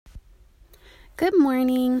Good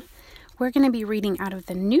morning. We're going to be reading out of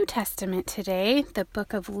the New Testament today, the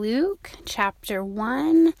book of Luke, chapter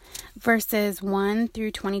 1, verses 1 through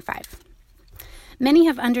 25. Many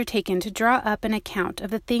have undertaken to draw up an account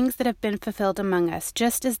of the things that have been fulfilled among us,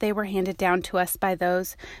 just as they were handed down to us by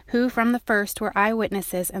those who from the first were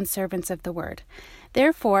eyewitnesses and servants of the word.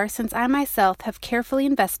 Therefore, since I myself have carefully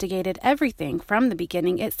investigated everything from the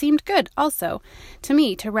beginning, it seemed good also to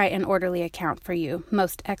me to write an orderly account for you,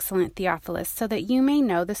 most excellent Theophilus, so that you may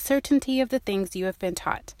know the certainty of the things you have been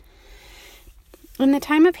taught. In the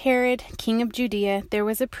time of Herod, king of Judea, there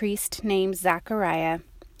was a priest named Zachariah,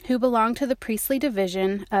 who belonged to the priestly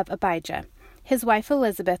division of Abijah. His wife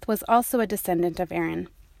Elizabeth was also a descendant of Aaron.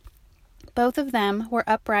 Both of them were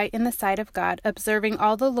upright in the sight of God, observing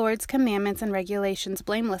all the Lord's commandments and regulations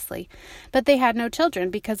blamelessly. But they had no children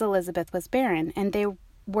because Elizabeth was barren, and they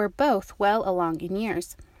were both well along in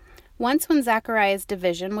years. Once when Zachariah's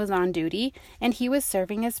division was on duty, and he was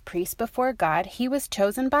serving as priest before God, he was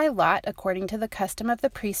chosen by lot, according to the custom of the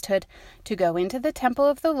priesthood, to go into the temple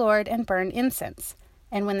of the Lord and burn incense.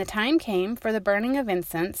 And when the time came for the burning of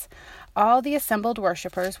incense, all the assembled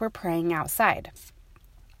worshippers were praying outside.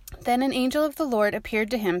 Then an angel of the Lord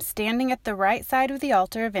appeared to him, standing at the right side of the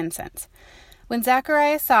altar of incense. When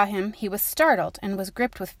Zacharias saw him, he was startled and was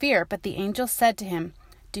gripped with fear, but the angel said to him,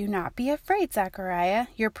 "Do not be afraid, Zachariah.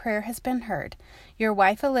 Your prayer has been heard. Your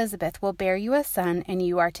wife Elizabeth will bear you a son, and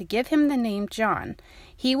you are to give him the name John.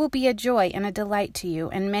 He will be a joy and a delight to you,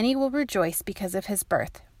 and many will rejoice because of his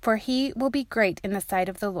birth, for he will be great in the sight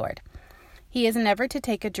of the Lord. He is never to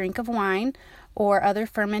take a drink of wine or other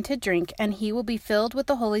fermented drink, and he will be filled with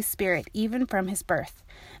the Holy Spirit even from his birth.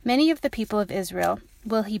 Many of the people of Israel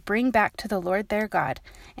will he bring back to the Lord their God,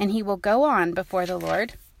 and he will go on before the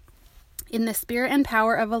Lord in the spirit and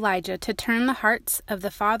power of Elijah to turn the hearts of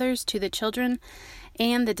the fathers to the children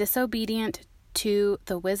and the disobedient to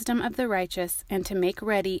the wisdom of the righteous, and to make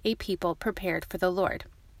ready a people prepared for the Lord."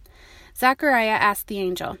 Zachariah asked the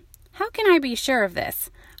angel, "How can I be sure of this?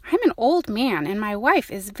 I'm an old man, and my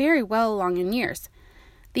wife is very well along in years."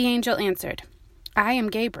 The angel answered, "I am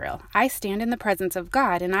Gabriel. I stand in the presence of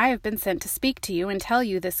God, and I have been sent to speak to you and tell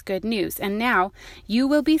you this good news. And now you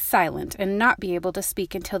will be silent and not be able to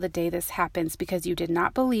speak until the day this happens, because you did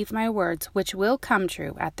not believe my words, which will come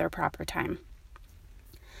true at their proper time."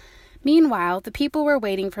 Meanwhile, the people were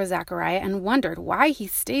waiting for Zachariah and wondered why he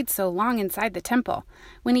stayed so long inside the temple.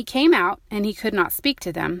 When he came out and he could not speak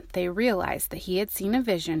to them, they realized that he had seen a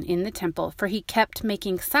vision in the temple, for he kept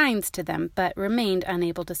making signs to them but remained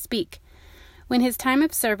unable to speak. When his time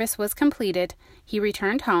of service was completed, he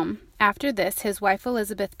returned home. After this, his wife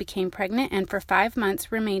Elizabeth became pregnant and for 5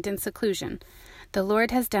 months remained in seclusion. "The Lord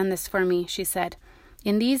has done this for me," she said.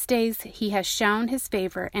 "In these days he has shown his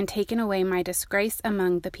favor and taken away my disgrace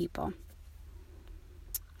among the people."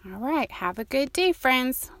 All right, have a good day,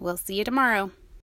 friends. We'll see you tomorrow.